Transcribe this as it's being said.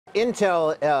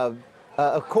Intel,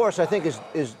 of course, I think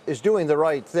is doing the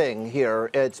right thing here.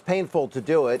 It's painful to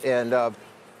do it, and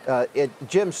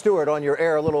Jim Stewart on your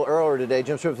air a little earlier today,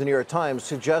 Jim Stewart of the New York Times,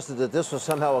 suggested that this was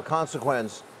somehow a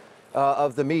consequence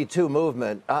of the Me Too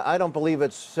movement. I don't believe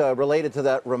it's related to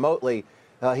that remotely.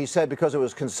 He said because it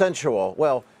was consensual.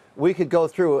 Well, we could go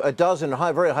through a dozen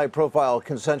very high-profile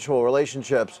consensual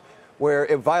relationships where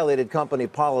it violated company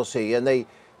policy, and they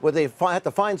had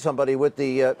to find somebody with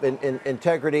the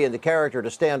integrity and the character to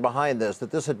stand behind this,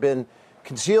 that this had been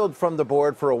concealed from the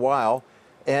board for a while,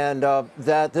 and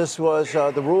that this was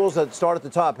the rules that start at the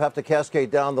top have to cascade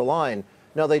down the line.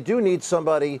 Now, they do need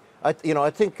somebody. I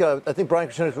think Brian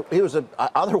Krzanich, he was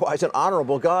otherwise an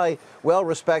honorable guy, well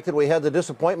respected. We had the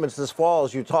disappointments this fall,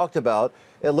 as you talked about.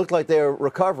 It looked like they were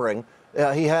recovering.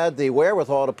 He had the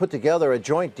wherewithal to put together a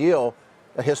joint deal,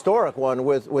 a historic one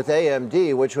with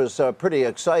AMD, which was pretty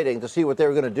exciting to see what they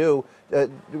were going to do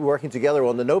working together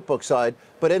on the notebook side.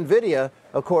 But NVIDIA,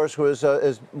 of course,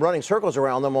 is running circles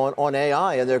around them on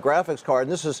AI and their graphics card.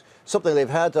 And this is something they've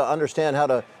had to understand how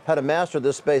to master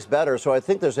this space better. So I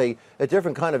think there's a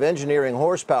different kind of engineering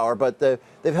horsepower. But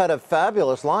they've had a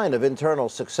fabulous line of internal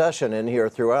succession in here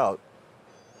throughout.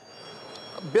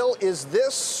 Bill, is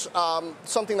this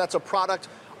something that's a product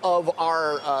of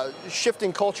our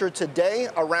shifting culture today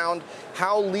around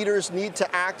how leaders need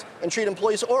to act and treat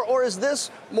employees? Or is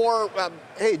this more,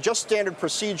 hey, just standard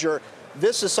procedure?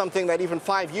 This is something that even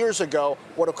 5 years ago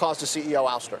would have caused a CEO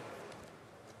ouster.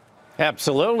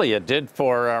 Absolutely. It did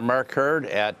for Mark Hurd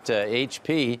at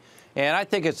HP. And I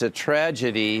think it's a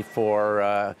tragedy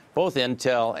for both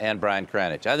Intel and Brian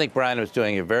Krzanich. I think Brian was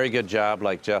doing a very good job,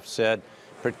 like Jeff said.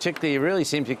 Particularly, he really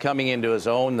seems to be coming into his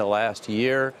own the last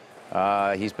year.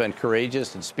 He's been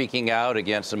courageous in speaking out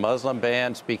against the Muslim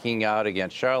ban, speaking out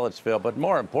against Charlottesville, but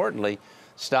more importantly,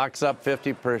 stock's up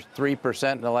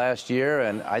 53% in the last year,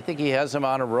 and I think he has him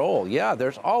on a roll. Yeah,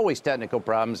 there's always technical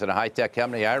problems in a high-tech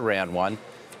company. I ran one.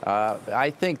 I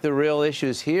think the real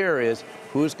issues here is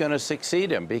who's going to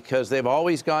succeed him, because they've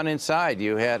always gone inside.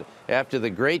 You had, after the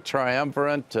great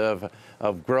triumvirate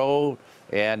of Grow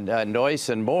and Noyce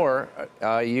and Moore,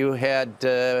 you had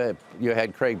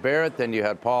Craig Barrett, then you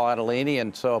had Paul Adelini,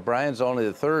 and so Brian's only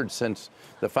the third since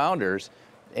the founders.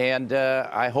 And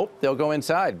I hope they'll go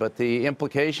inside. But the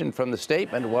implication from the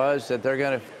statement was that they're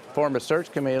going to form a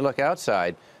search committee to look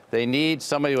outside. They need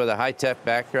somebody with a high-tech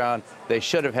background. They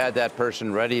should have had that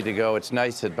person ready to go. It's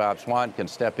nice that Bob Swan can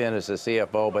step in as the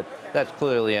CFO, but that's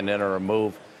clearly an interim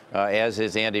move, as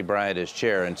is Andy Bryant as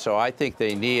chair. And so I think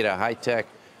they need a high-tech,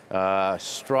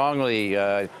 strongly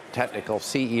technical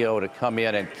CEO to come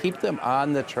in and keep them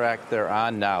on the track they're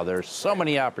on now. There's so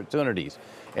many opportunities,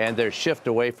 and their shift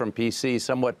away from PC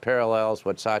somewhat parallels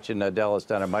what Satya Nadella has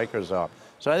done at Microsoft.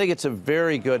 So I think it's a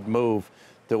very good move,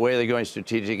 the way they're going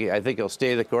strategically. I think it'll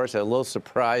stay the course. I'm a little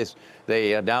surprised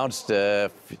they announced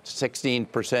a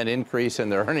 16% increase in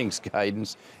their earnings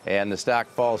guidance, and the stock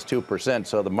falls 2%.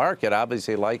 So the market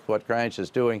obviously liked what Krzanich is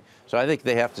doing. So I think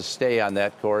they have to stay on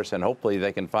that course, and hopefully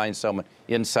they can find someone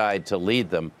inside to lead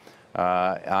them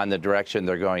on the direction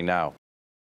they're going now.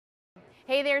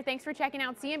 Hey there, thanks for checking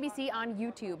out CNBC on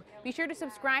YouTube. Be sure to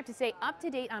subscribe to stay up to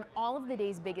date on all of the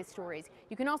day's biggest stories.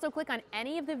 You can also click on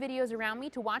any of the videos around me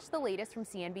to watch the latest from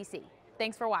CNBC.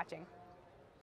 Thanks for watching.